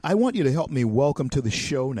I want you to help me welcome to the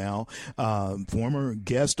show now, former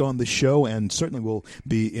guest on the show, and certainly will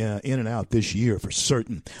be in and out this year for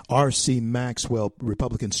certain, R.C. Maxwell,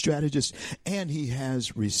 Republican strategist, and he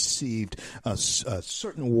has received a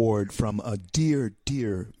certain award from a dear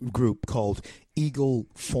group called Eagle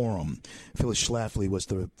Forum. Phyllis Schlafly was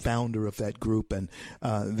the founder of that group, and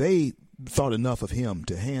they thought enough of him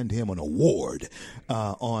to hand him an award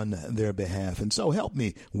on their behalf. And so help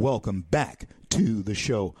me welcome back to the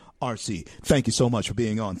show, RC. Thank you so much for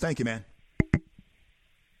being on. Thank you, man.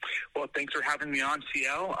 Well, thanks for having me on,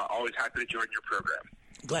 CL. Always happy to join your program.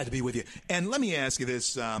 Glad to be with you. And let me ask you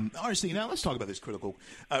this, RC, now let's talk about this critical.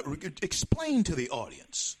 Explain to the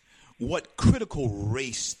audience what critical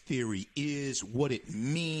race theory is, what it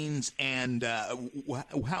means, and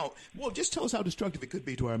how, well, just tell us how destructive it could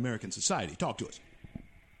be to our American society. Talk to us.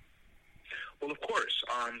 Well, of course,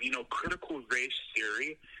 critical race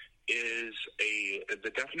theory is the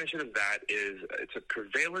definition of that is it's a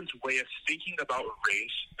prevalent way of thinking about race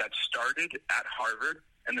that started at Harvard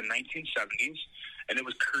in the 1970s, and it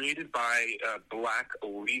was created by black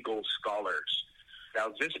legal scholars. Now,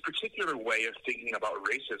 this particular way of thinking about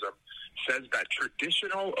racism says that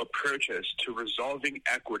traditional approaches to resolving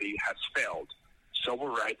equity has failed. Civil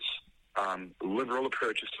rights, liberal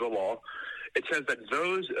approaches to the law. It says that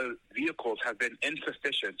those vehicles have been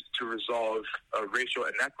insufficient to resolve racial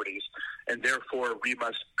inequities, and therefore we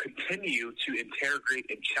must continue to interrogate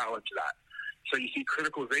and challenge that. So you see,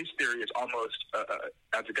 critical race theory is almost,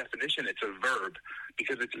 as a definition, it's a verb,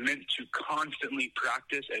 because it's meant to constantly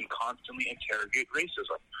practice and constantly interrogate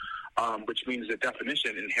racism, which means the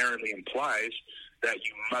definition inherently implies that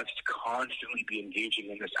you must constantly be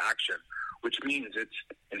engaging in this action, which means it's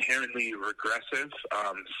inherently regressive,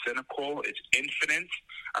 cynical, it's infinite,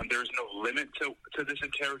 there's no limit to this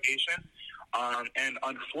interrogation, and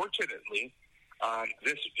unfortunately,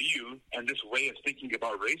 this view and this way of thinking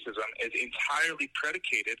about racism is entirely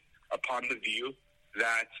predicated upon the view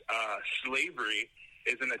that slavery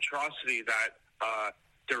is an atrocity that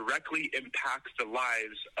directly impacts the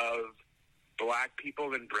lives of black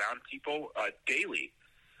people and brown people daily.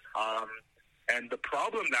 And the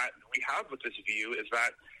problem that we have with this view is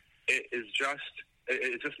that it's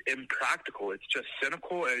just impractical. It's just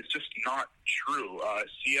cynical, and it's just not true.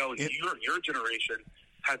 CL, your generation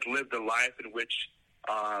has lived a life in which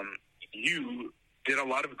you did a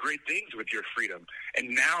lot of great things with your freedom.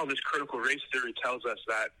 And now this critical race theory tells us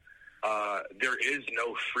that there is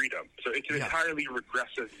no freedom. So it's an entirely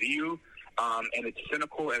regressive view, and it's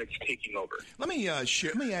cynical, and it's taking over. Let me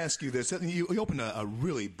ask you this. You opened a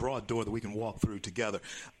really broad door that we can walk through together,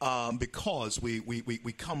 because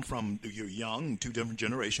we come from, you're young, two different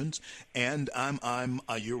generations, and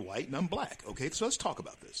you're white and I'm black. Okay, so let's talk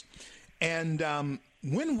about this. And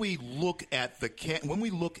when we look at the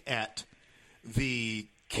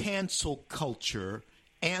cancel culture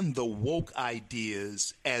and the woke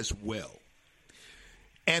ideas as well,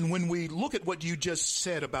 and when we look at what you just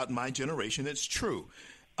said about my generation, it's true.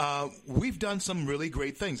 We've done some really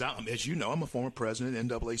great things. As you know, I'm a former president,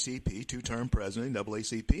 NAACP, two-term president,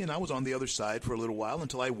 NAACP, and I was on the other side for a little while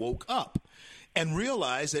until I woke up and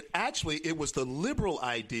realized that actually it was the liberal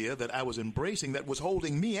idea that I was embracing that was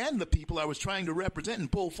holding me and the people I was trying to represent and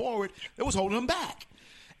pull forward, that was holding them back.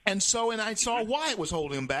 And I saw why it was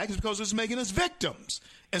holding them back. It's because it was making us victims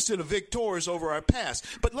instead of victors over our past.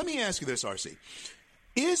 But let me ask you this, RC.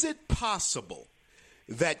 Is it possible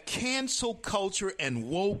that cancel culture and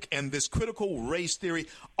woke and this critical race theory,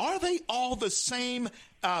 are they all the same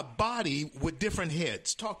body with different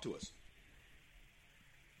heads? Talk to us.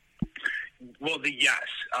 Well, yes.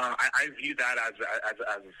 I view that as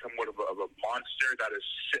somewhat of a monster that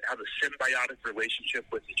has a symbiotic relationship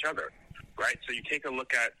with each other, right? So you take a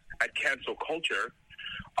look at cancel culture.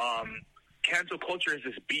 Cancel culture is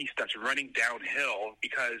this beast that's running downhill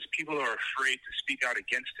because people are afraid to speak out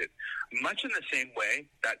against it, much in the same way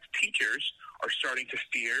that teachers are starting to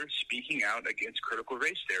fear speaking out against critical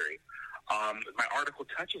race theory. My article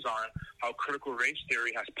touches on how critical race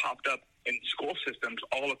theory has popped up in school systems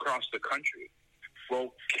all across the country.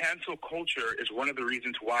 Well, cancel culture is one of the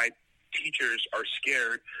reasons why teachers are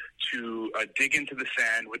scared to dig into the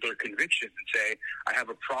sand with their convictions and say, I have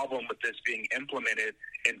a problem with this being implemented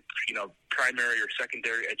in primary or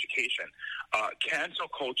secondary education. Cancel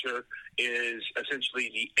culture is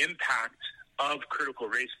essentially the impact of critical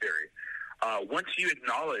race theory. Once you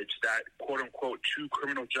acknowledge that, quote unquote, two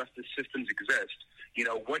criminal justice systems exist,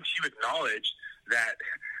 once you acknowledge that,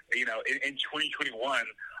 in 2021,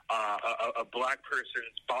 a black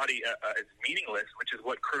person's body is meaningless, which is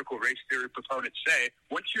what critical race theory proponents say.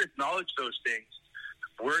 Once you acknowledge those things,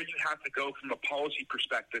 where you have to go from a policy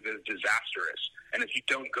perspective is disastrous. And if you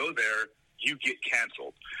don't go there, you get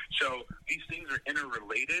canceled. So these things are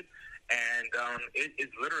interrelated, and it is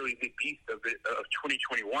literally the beast of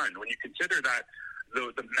 2021. When you consider that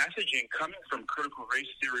the messaging coming from critical race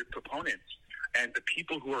theory proponents and the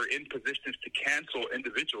people who are in positions to cancel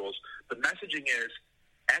individuals, the messaging is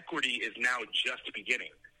equity is now just beginning.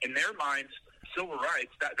 In their minds, civil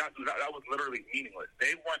rights, that was literally meaningless.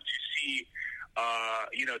 They want to see,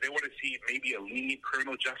 they want to see maybe a lenient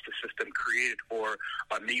criminal justice system created for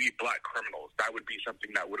maybe black criminals. That would be something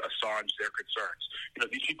that would assuage their concerns.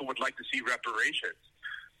 These people would like to see reparations.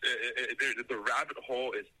 The rabbit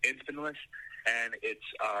hole is infinite, and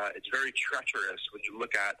it's very treacherous when you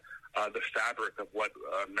look at the fabric of what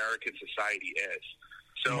American society is.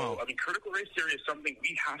 So, critical race theory is something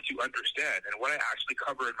we have to understand. And what I actually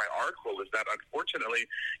cover in my article is that, unfortunately,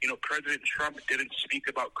 President Trump didn't speak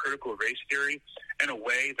about critical race theory in a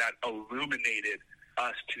way that illuminated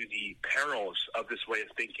us to the perils of this way of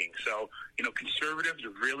thinking. So, conservatives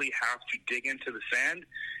really have to dig into the sand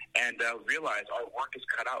and realize our work is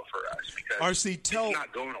cut out for us, because it's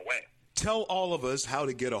not going away. Tell all of us how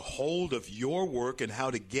to get a hold of your work and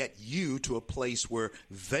how to get you to a place where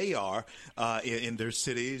they are in their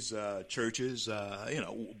cities, churches,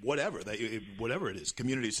 whatever it is,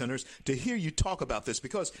 community centers, to hear you talk about this,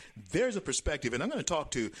 because there's a perspective. And I'm going to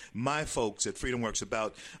talk to my folks at FreedomWorks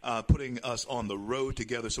about putting us on the road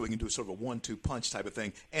together so we can do sort of a 1-2 punch type of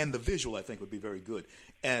thing. And the visual, I think, would be very good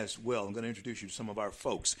as well. I'm going to introduce you to some of our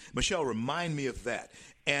folks. Michelle, remind me of that.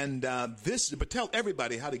 And but tell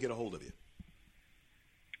everybody how to get a hold of you.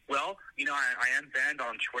 Well, I am banned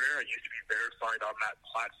on Twitter. I used to be verified on that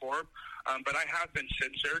platform, but I have been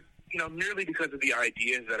censored, merely because of the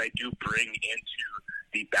ideas that I do bring into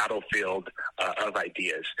the battlefield of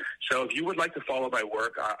ideas. So if you would like to follow my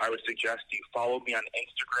work, I would suggest you follow me on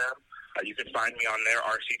Instagram. You can find me on there,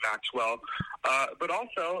 RC Maxwell. But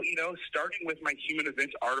also, starting with my Human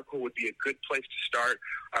Events article would be a good place to start.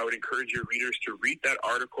 I would encourage your readers to read that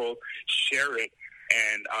article, share it,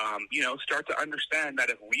 and, start to understand that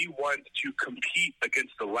if we want to compete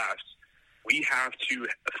against the left, we have to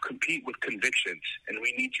compete with convictions, and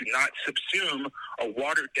we need to not subsume a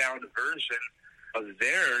watered-down version of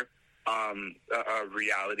their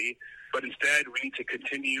reality, but instead we need to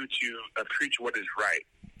continue to preach what is right.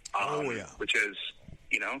 Which is,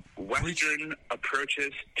 Western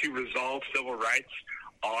approaches to resolve civil rights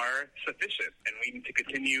are sufficient, and we need to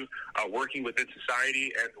continue working within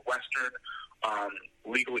society and Western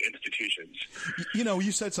legal institutions.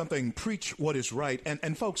 You said something, preach what is right.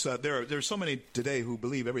 And folks, there's so many today who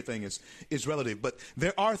believe everything is relative, but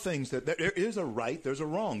there are things that there is a right, there's a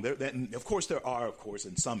wrong. Of course, there are,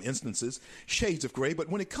 in some instances, shades of gray. But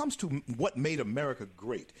when it comes to what made America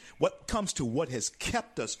great, what comes to what has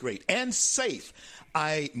kept us great and safe,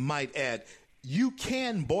 I might add, you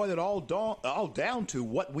can boil it all down to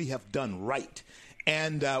what we have done right.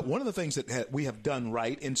 And one of the things that we have done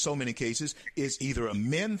right in so many cases is either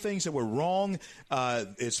amend things that were wrong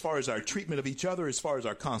as far as our treatment of each other, as far as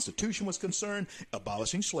our Constitution was concerned,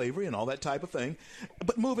 abolishing slavery and all that type of thing,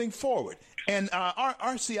 but moving forward. And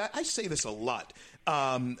RC, I say this a lot,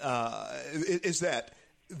 is that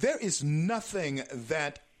there is nothing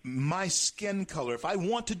that my skin color, if I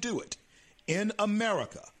want to do it in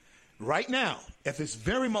America right now, at this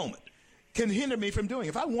very moment, can hinder me from doing.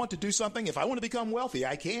 If I want to do something, if I want to become wealthy,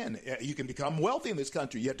 I can. You can become wealthy in this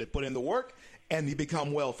country. You have to put in the work, and you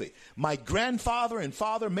become wealthy. My grandfather and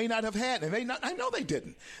father may not have had, and I know they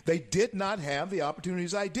didn't. They did not have the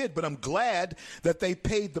opportunities I did, but I'm glad that they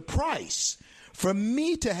paid the price for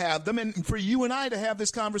me to have them and for you and I to have this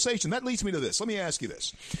conversation. That leads me to this. Let me ask you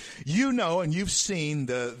this. And you've seen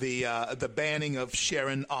the banning of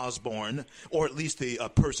Sharon Osbourne, or at least the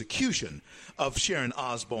persecution of Sharon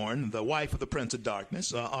Osbourne, the wife of the Prince of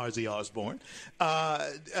Darkness, R.Z. Osbourne,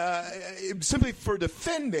 simply for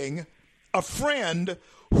defending a friend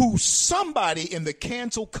who somebody in the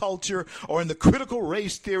cancel culture or in the critical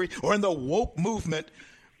race theory or in the woke movement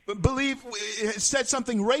said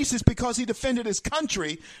something racist because he defended his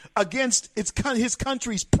country against his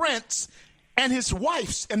country's prince and his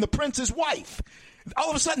wife's and the prince's wife. All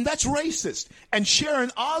of a sudden, that's racist. And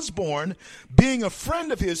Sharon Osbourne, being a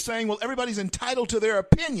friend of his, saying, well, everybody's entitled to their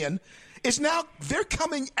opinion, is now they're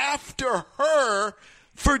coming after her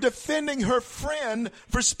for defending her friend,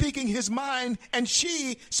 for speaking his mind, and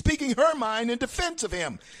she speaking her mind in defense of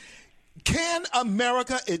him. Can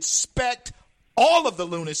America expect all of the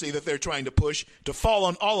lunacy that they're trying to push to fall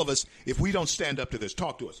on all of us if we don't stand up to this?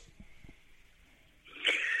 Talk to us.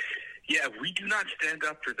 Yeah, if we do not stand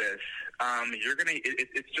up for this, you're gonna.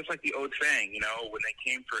 It's just like the old saying, when they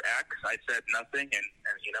came for X, I said nothing, and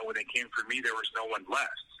when they came for me, there was no one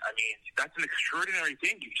left. I mean, that's an extraordinary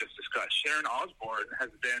thing you just discussed. Sharon Osbourne has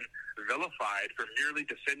been vilified for merely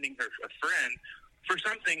defending a friend for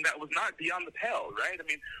something that was not beyond the pale, right? I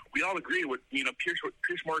mean, we all agree what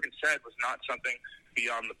Piers Morgan said was not something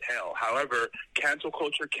beyond the pale. However, cancel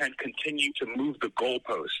culture can continue to move the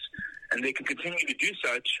goalposts, and they can continue to do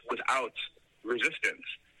such without resistance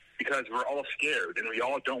because we're all scared and we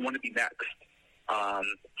all don't want to be next.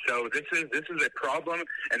 So this is a problem,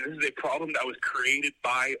 and this is a problem that was created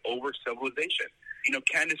by over-civilization.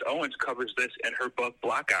 Candace Owens covers this in her book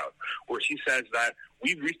Blackout, where she says that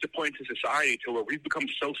we've reached a point in society to where we've become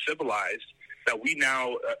so civilized that we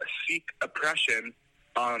now seek oppression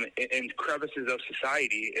in crevices of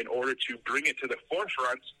society in order to bring it to the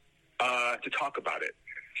forefront to talk about it.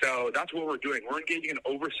 So that's what we're doing. We're engaging in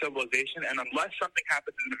over-civilization, and unless something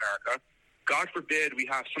happens in America, God forbid we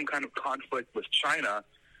have some kind of conflict with China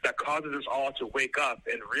that causes us all to wake up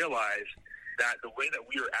and realize that the way that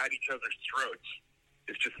we are at each other's throats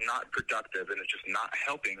is just not productive, and it's just not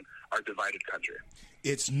helping our divided country.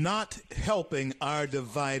 It's not helping our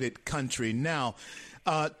divided country. Now,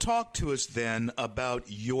 talk to us then about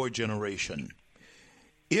your generation.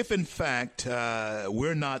 If, in fact,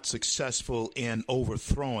 we're not successful in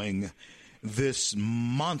overthrowing this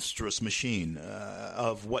monstrous machine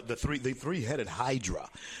of what the three-headed hydra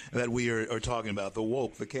that we are talking about, the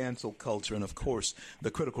woke, the cancel culture, and, of course, the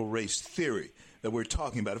critical race theory that we're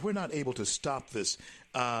talking about, if we're not able to stop this,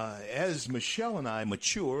 as Michelle and I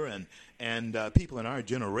mature and people in our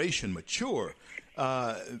generation mature,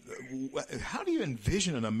 how do you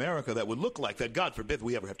envision an America that would look like that? God forbid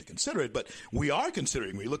we ever have to consider it, but we are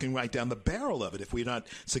considering. We're looking right down the barrel of it if we're not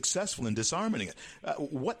successful in disarming it.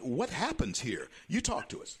 What happens here? You talk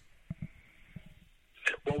to us.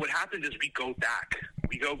 Well, what happens is we go back.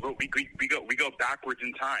 We go backwards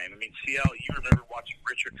in time. I mean, CL, you remember watching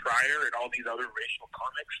Richard Pryor and all these other racial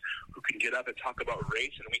comics who can get up and talk about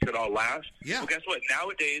race, and we could all laugh. Yeah. Well, guess what?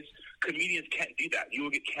 Nowadays, comedians can't do that. You will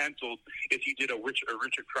get canceled if you did a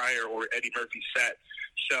Richard Pryor or Eddie Murphy set.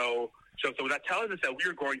 So what that tells us that we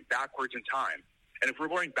are going backwards in time. And if we're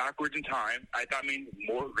going backwards in time, that means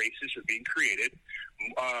more races are being created.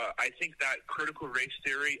 I think that critical race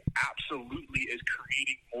theory absolutely is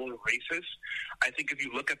creating more racists. I think if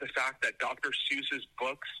you look at the fact that Dr. Seuss's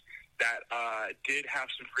books that did have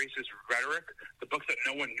some racist rhetoric, the books that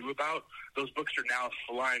no one knew about, those books are now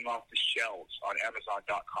flying off the shelves on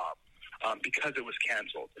Amazon.com. Because it was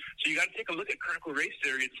canceled. So you got to take a look at critical race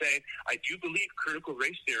theory and say, I do believe critical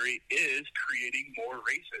race theory is creating more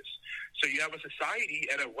racists. So you have a society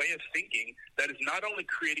and a way of thinking that is not only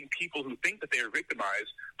creating people who think that they are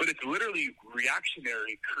victimized, but it's literally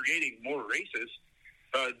reactionary, creating more racists.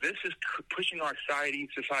 This is pushing our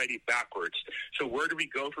society backwards. So where do we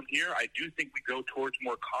go from here? I do think we go towards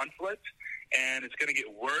more conflict, and it's going to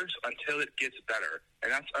get worse until it gets better.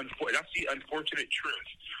 And that's the unfortunate truth.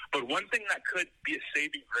 But one thing that could be a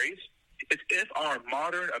saving grace is if our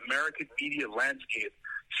modern American media landscape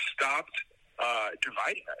stopped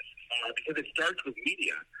dividing us, because it starts with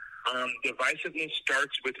media. Divisiveness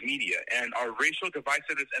starts with media, and our racial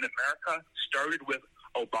divisiveness in America started with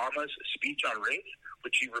Obama's speech on race,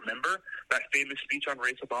 which you remember, that famous speech on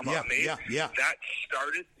race Obama made. Yeah. That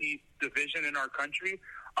started the division in our country,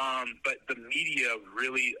 but the media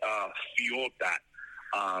really fueled that.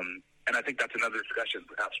 And I think that's another discussion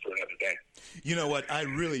perhaps for another day. You know what? I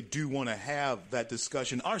really do want to have that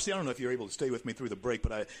discussion. RC, I don't know if you're able to stay with me through the break,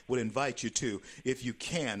 but I would invite you to, if you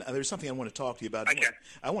can. There's something I want to talk to you about.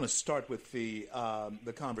 I want to start with the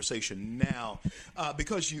conversation now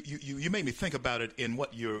because you made me think about it in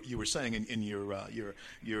what you were saying in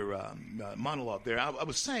your monologue there. I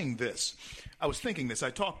was saying this. I was thinking this. I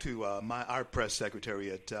talked to our press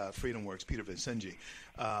secretary at FreedomWorks, Peter Vincenzi,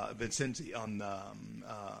 on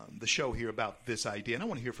the show here about this idea, and I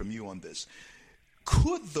want to hear from you on this.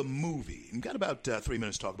 Could the movie, and we've got about 3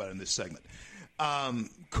 minutes to talk about it in this segment,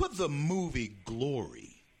 could the movie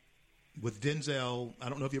Glory with Denzel, I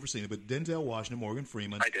don't know if you've ever seen it, but Denzel Washington, Morgan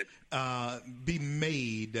Freeman, I did. Be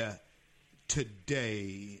made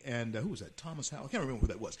today? And who was that? Thomas Howell? I can't remember who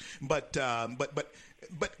that was. But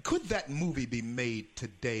could that movie be made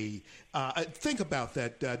today? Think about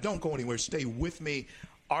that. Don't go anywhere. Stay with me.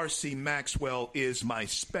 R.C. Maxwell is my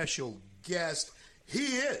special guest. He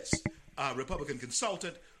is a Republican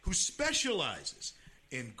consultant who specializes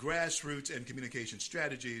in grassroots and communication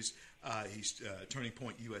strategies. He's Turning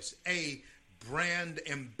Point USA brand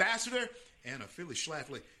ambassador and a Phyllis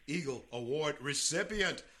Schlafly Eagle Award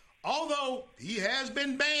recipient. Although he has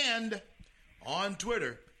been banned on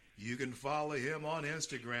Twitter, you can follow him on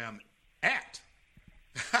Instagram at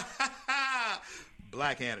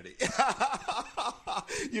Black Hannity.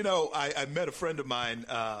 You know, I met a friend of mine,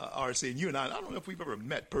 RC, and you and I don't know if we've ever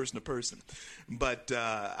met person to person, but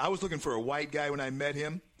I was looking for a white guy when I met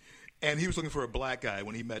him, and he was looking for a black guy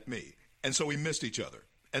when he met me. And so we missed each other.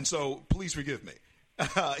 And so please forgive me,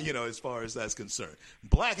 you know, as far as that's concerned.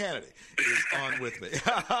 Black Hannity is on with me.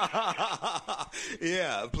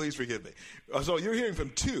 Yeah, please forgive me. So you're hearing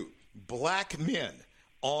from two black men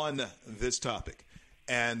on this topic.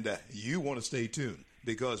 And you want to stay tuned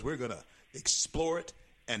because we're going to explore it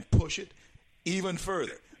and push it even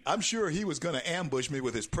further. I'm sure he was going to ambush me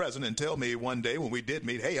with his present and tell me one day when we did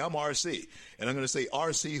meet, hey, I'm RC. And I'm going to say,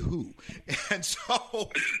 RC who? And so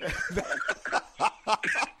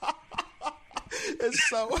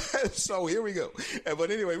here we go. But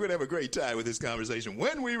anyway, we're going to have a great time with this conversation.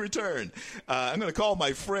 When we return, I'm going to call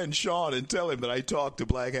my friend Sean and tell him that I talked to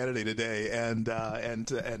Black Hannity today, and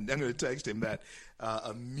I'm going to text him that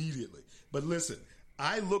immediately. But listen,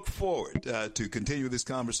 I look forward to continue this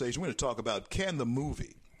conversation. We're going to talk about can the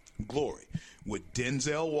movie Glory with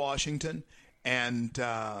Denzel Washington and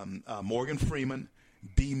Morgan Freeman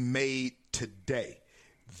be made today.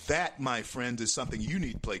 That, my friends, is something you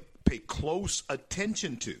need to pay close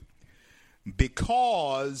attention to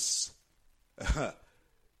because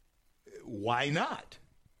why not?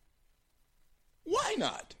 Why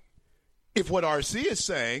not? If what RC is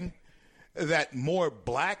saying that more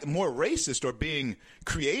black, more racist are being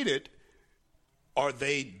created, are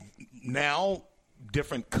they now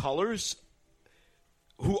different colors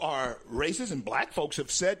who are racist? And black folks have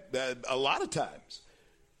said a lot of times,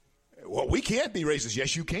 well, we can't be racist.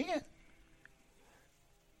 Yes, you can.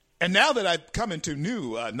 And now that I've come into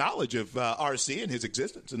new knowledge of RC and his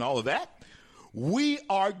existence and all of that, we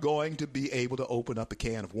are going to be able to open up a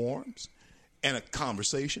can of worms and a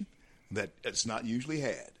conversation that it's not usually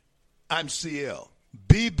had. I'm CL.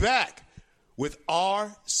 Be back with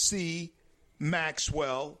RC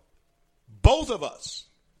Maxwell. Both of us,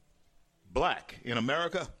 black in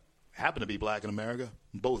America, happen to be black in America.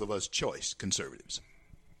 Both of us choice conservatives.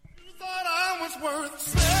 You thought I was worth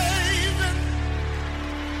saving,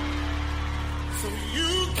 so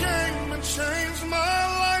you came and changed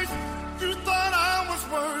my life. You thought I was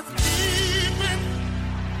worth keeping,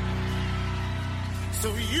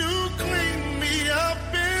 so you cleaned me up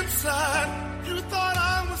inside. You thought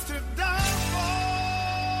I was to die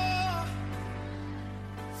for,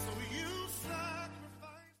 so you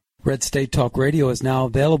sacrificed. Red State Talk Radio is now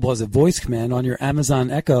available as a voice command on your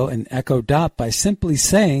Amazon Echo and Echo Dot by simply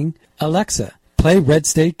saying, Alexa, play Red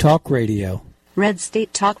State Talk Radio. Red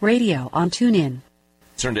State Talk Radio on TuneIn.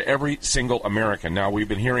 Concern to every single American. Now, we've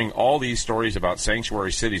been hearing all these stories about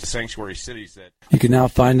sanctuary cities that... You can now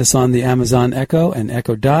find us on the Amazon Echo and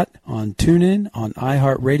Echo Dot, on TuneIn, on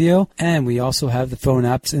iHeartRadio, and we also have the phone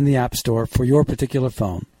apps in the App Store for your particular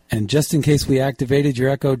phone. And just in case we activated your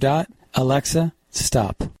Echo Dot, Alexa,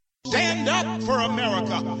 stop. Stand up for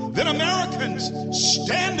America. Then Americans,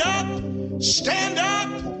 stand up, stand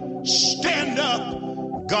up, stand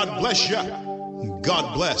up. God bless you.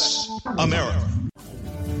 God bless America.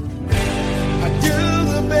 I do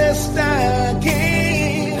the best I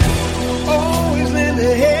can, always lend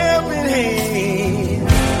a helping hand,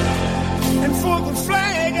 and for the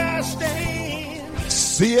flag I stand.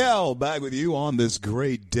 CL back with you on this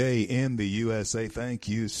great day in the USA. Thank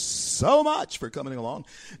you so much for coming along.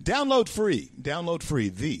 Download free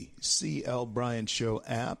the CL Bryant Show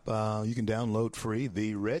app. You can download free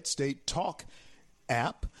the Red State Talk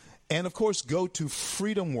app. And, of course, go to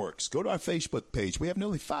FreedomWorks. Go to our Facebook page. We have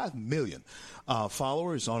nearly 5 million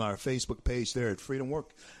followers on our Facebook page there at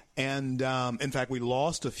FreedomWorks. And, in fact, we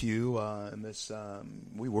lost a few in this.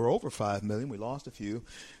 We were over 5 million. We lost a few.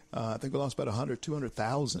 I think we lost about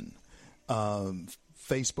 200,000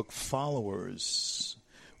 Facebook followers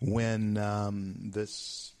when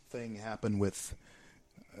this thing happened with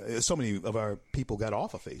so many of our people got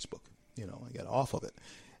off of Facebook. You know, I got off of it.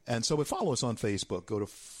 And so follow us on Facebook. Go to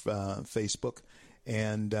Facebook,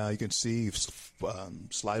 and you can see,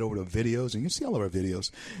 slide over to videos, and you can see all of our videos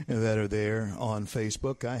that are there on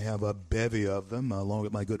Facebook. I have a bevy of them, along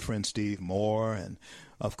with my good friend Steve Moore. And,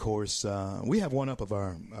 of course, we have one up of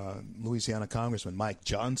our Louisiana Congressman, Mike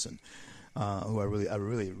Johnson, who I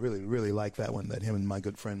really like that one that him and my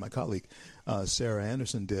good friend, my colleague, Sarah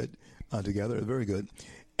Anderson did together. Very good.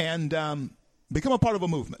 And become a part of a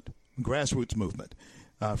movement, grassroots movement.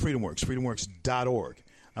 FreedomWorks, freedomworks.org.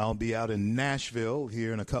 I'll be out in Nashville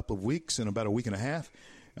here in a couple of weeks, in about a week and a half.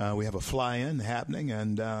 We have a fly-in happening,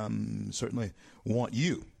 and certainly want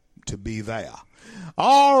you to be there.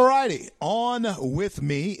 All righty. On with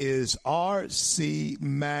me is R.C.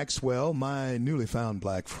 Maxwell, my newly found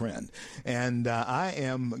black friend. And I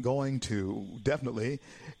am going to definitely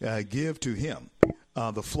give to him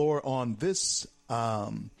the floor on this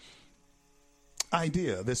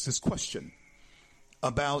idea, this question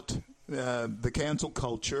about the cancel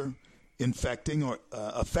culture infecting or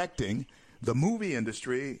affecting the movie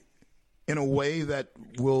industry in a way that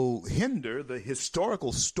will hinder the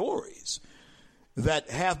historical stories that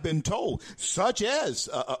have been told, such as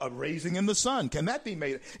a Raising in the Sun. Can that be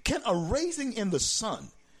made? Can a Raising in the Sun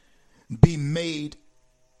be made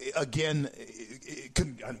again?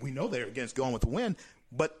 We know they're against Gone with the Wind,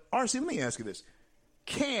 but RC, let me ask you this.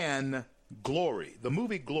 Can Glory, the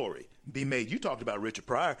movie Glory, be made? You talked about Richard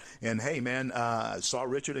Pryor, and hey, man, I saw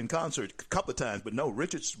Richard in concert a couple of times, but no,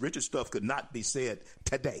 Richard's stuff could not be said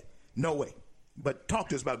today. No way. But talk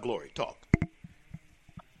to us about Glory. Talk.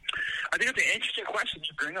 I think it's an interesting question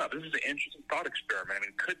you bring up. This is an interesting thought experiment. I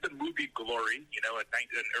mean, could the movie Glory,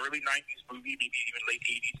 an early 90s movie, maybe even late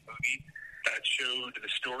 80s movie, that showed the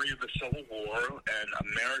story of the Civil War and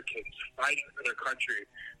Americans fighting for their country,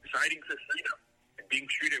 fighting for freedom, and being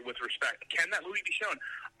treated with respect, can that movie be shown?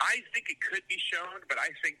 I think it could be shown, but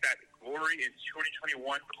I think that Glory in 2021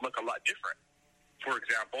 would look a lot different. For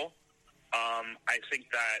example, I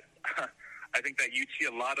think that you'd see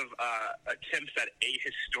a lot of attempts at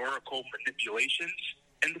ahistorical manipulations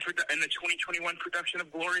in the 2021 production of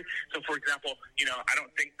Glory. So, for example, I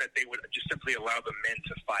don't think that they would just simply allow the men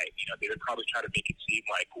to fight. They would probably try to make it seem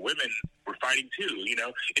like women were fighting too.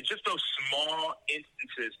 It's just those small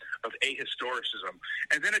instances of ahistoricism.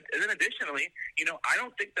 And then additionally, I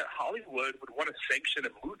don't think that Hollywood would want to sanction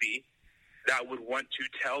a movie that would want to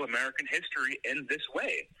tell American history in this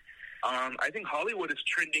way. I think Hollywood is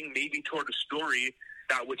trending maybe toward a story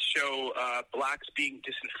that would show blacks being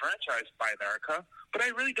disenfranchised by America, but I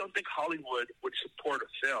really don't think Hollywood would support a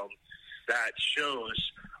film that shows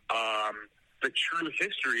the true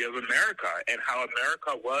history of America and how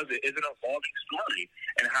America is an evolving story,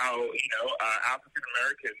 and how African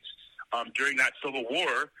Americans during that Civil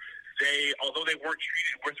War, although they weren't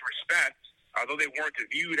treated with respect, although they weren't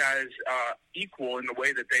viewed as equal in the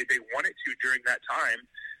way that they wanted to during that time,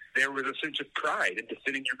 there was a sense of pride in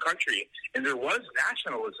defending your country, and there was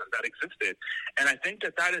nationalism that existed. And I think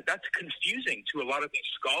that's confusing to a lot of these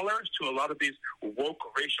scholars, to a lot of these woke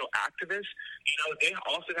racial activists. They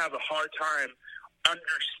also have a hard time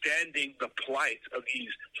understanding the plight of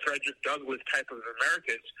these Frederick Douglass type of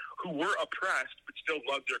Americans who were oppressed but still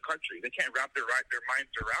loved their country. They can't wrap their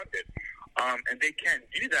minds around it, and they can't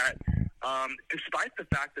do that. Despite the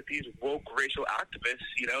fact that these woke racial activists,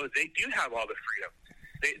 they do have all the freedom.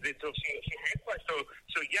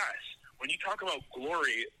 So yes, when you talk about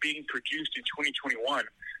Glory being produced in 2021,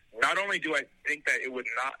 not only do I think that it would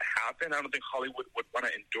not happen, I don't think Hollywood would want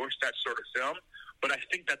to endorse that sort of film, but I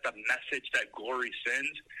think that the message that Glory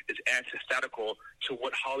sends is antithetical to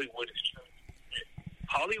what Hollywood is trying to do.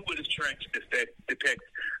 Hollywood is trying to depict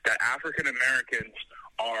that African Americans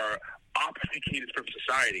are obfuscated from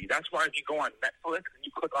society. That's why if you go on Netflix and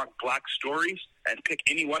you click on Black Stories and pick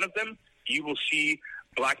any one of them, you will see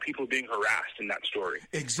Black people being harassed in that story.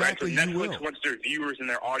 Exactly, right? So you Netflix will. wants their viewers and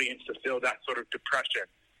their audience to feel that sort of depression.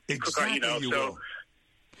 Exactly, you will.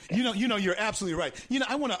 You're absolutely right.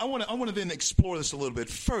 I want to then explore this a little bit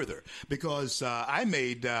further, because I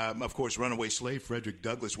made, of course, Runaway Slave. Frederick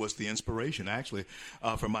Douglass was the inspiration, actually,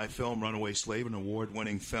 for my film Runaway Slave, an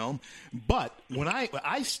award-winning film. But when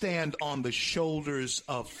I stand on the shoulders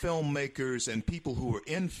of filmmakers and people who are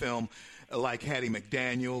in film, like Hattie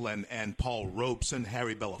McDaniel and Paul Robeson,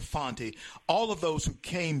 Harry Belafonte, all of those who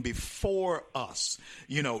came before us,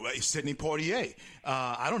 Sidney Poitier.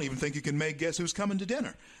 I don't even think you can make Guess Who's Coming to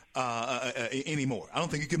Dinner anymore. I don't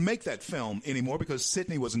think you can make that film anymore, because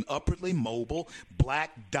Sidney was an upwardly mobile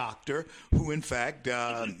black doctor who, in fact,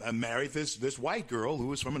 married this white girl who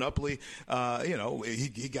was from an upwardly,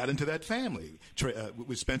 he got into that family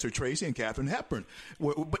with Spencer Tracy and Katharine Hepburn.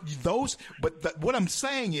 But what I'm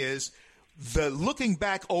saying is, looking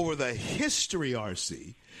back over the history,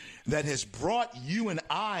 RC, that has brought you and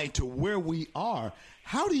I to where we are,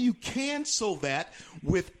 how do you cancel that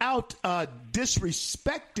without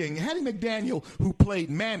disrespecting Hattie McDaniel, who played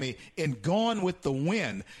Mammy in Gone with the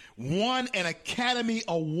Wind, won an Academy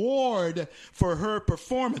Award for her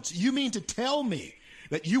performance? You mean to tell me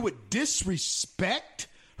that you would disrespect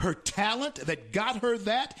her talent that got her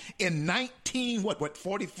that in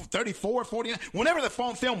 34, 49, whenever the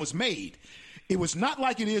film was made? It was not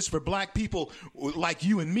like it is for black people like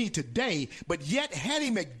you and me today, but yet Hattie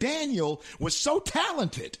McDaniel was so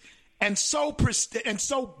talented and so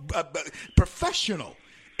professional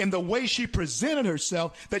in the way she presented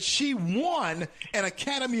herself that she won an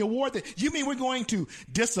Academy Award. You mean we're going to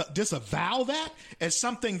disavow that as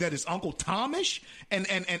something that is Uncle Tomish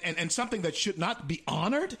and something that should not be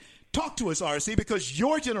honored? Talk to us, RC, because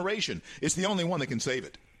your generation is the only one that can save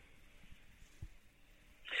it.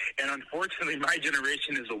 And unfortunately, my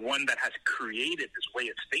generation is the one that has created this way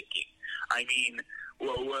of thinking. I mean,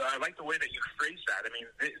 well, I like the way that you phrase that. I mean,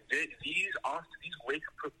 these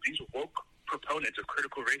woke proponents of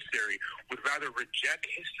critical race theory would rather reject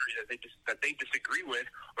history that they disagree with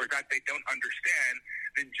or that they don't understand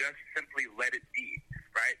than just simply let it be,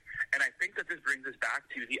 right? And I think that this brings us back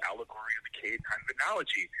to the allegory of the cave kind of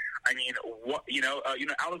analogy. I mean,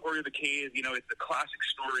 allegory of the cave, it's the classic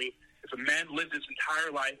story. If a man lived his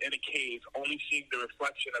entire life in a cave, only seeing the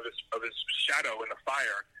reflection of his shadow in the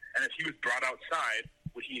fire, and if he was brought outside,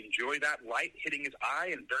 would he enjoy that light hitting his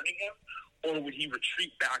eye and burning him, or would he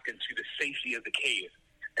retreat back into the safety of the cave?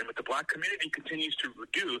 And what the Black community continues to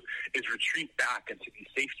do is retreat back into the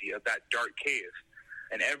safety of that dark cave.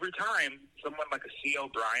 And every time someone like a C.L.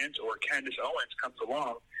 Bryant or Candace Owens comes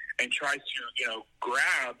along and tries to,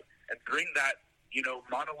 grab and bring that,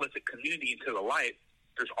 monolithic community into the light,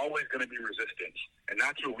 there's always going to be resistance. And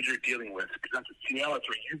that's what we're dealing with. Because that's what CL, that's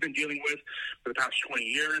what you've been dealing with for the past 20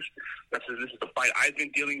 years. This is the fight I've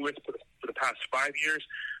been dealing with for the past 5 years.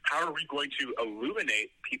 How are we going to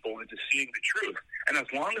illuminate people into seeing the truth? And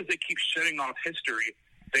as long as they keep shutting off history,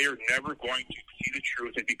 they are never going to see the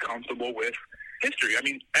truth and be comfortable with history. I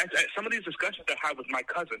mean, at some of these discussions I have with my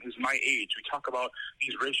cousin, who's my age, we talk about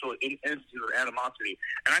these racial instances of animosity.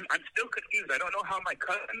 And I'm still confused. I don't know how my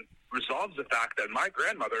cousin resolves the fact that my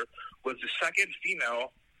grandmother was the second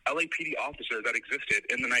female LAPD officer that existed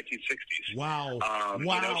in the 1960s. Wow.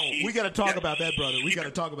 We got to talk about that, brother. We got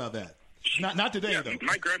to talk about that. Not today, though.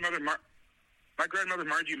 My grandmother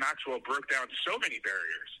Margie Maxwell broke down so many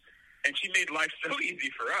barriers, and she made life so easy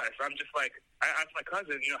for us. I'm just like, I asked my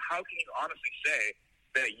cousin, how can you honestly say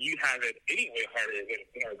that you have it any way harder than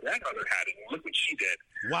our grandmother had it? Look what she did.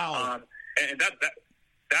 Wow. And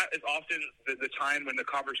that is often the time when the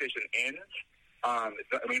conversation ends.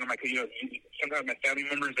 Sometimes my family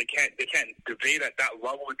members, they can't debate at that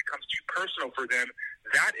level. It becomes too personal for them.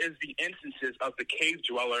 That is the instances of the cave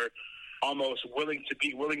dweller almost willing to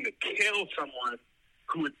kill someone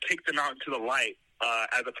who would take them out into the light,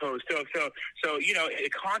 as opposed to so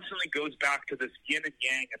it constantly goes back to this yin and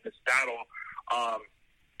yang and this battle.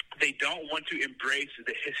 They don't want to embrace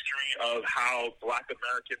the history of how Black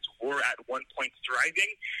Americans were at one point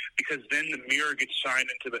thriving, because then the mirror gets shined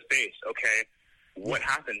into the face. Okay, what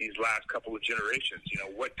happened these last couple of generations?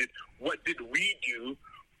 What did we do?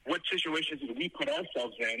 What situations did we put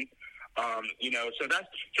ourselves in? So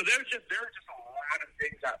there's just a lot of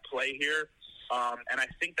things at play here, and I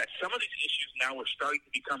think that some of these issues now are starting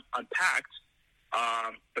to become unpacked.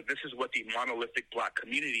 But this is what the monolithic Black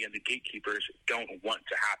community and the gatekeepers don't want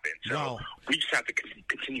to happen. So we just have to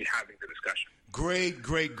continue having the discussion.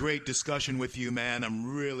 Great discussion with you, man.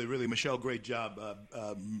 I'm really, Michelle, great job.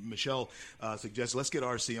 Michelle suggests let's get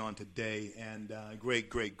RC on today, and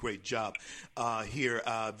great job here.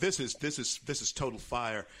 This is total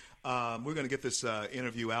fire. We're going to get this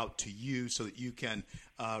interview out to you so that you can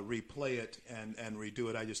replay it and redo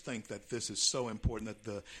it. I just think that this is so important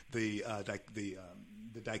that the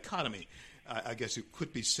dichotomy, I guess it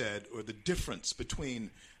could be said, or the difference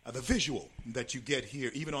between the visual that you get here,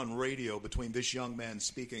 even on radio, between this young man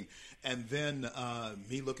speaking and then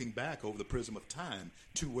me looking back over the prism of time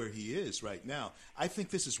to where he is right now. I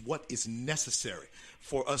think this is what is necessary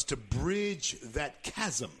for us to bridge that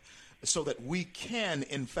chasm, so that we can,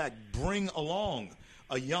 in fact, bring along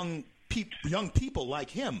a young people like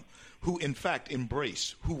him who, in fact,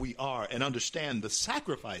 embrace who we are and understand the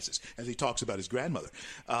sacrifices, as he talks about his grandmother,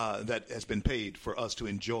 that has been paid for us to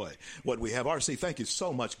enjoy what we have. RC, thank you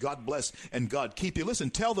so much. God bless and God keep you. Listen,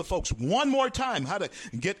 tell the folks one more time how to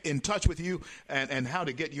get in touch with you and how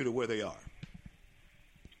to get you to where they are.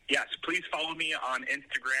 Yes, please follow me on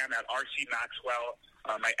Instagram at RC Maxwell.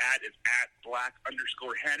 My ad is at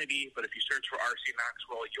 @Black_Hannity, but if you search for RC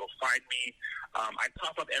Maxwell, you'll find me. I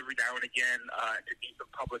pop up every now and again to do some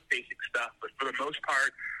public-facing stuff, but for the most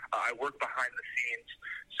part, I work behind the scenes.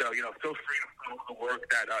 So, feel free to follow the work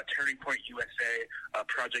that Turning Point USA,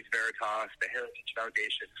 Project Veritas, the Heritage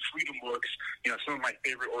Foundation, Freedom Works, some of my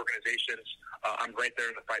favorite organizations. I'm right there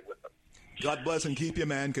in the fight with them. God bless and keep you,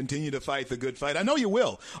 man. Continue to fight the good fight. I know you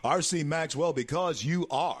will, RC Maxwell, because you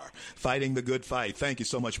are fighting the good fight. Thank you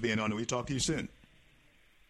so much for being on. We'll talk to you soon.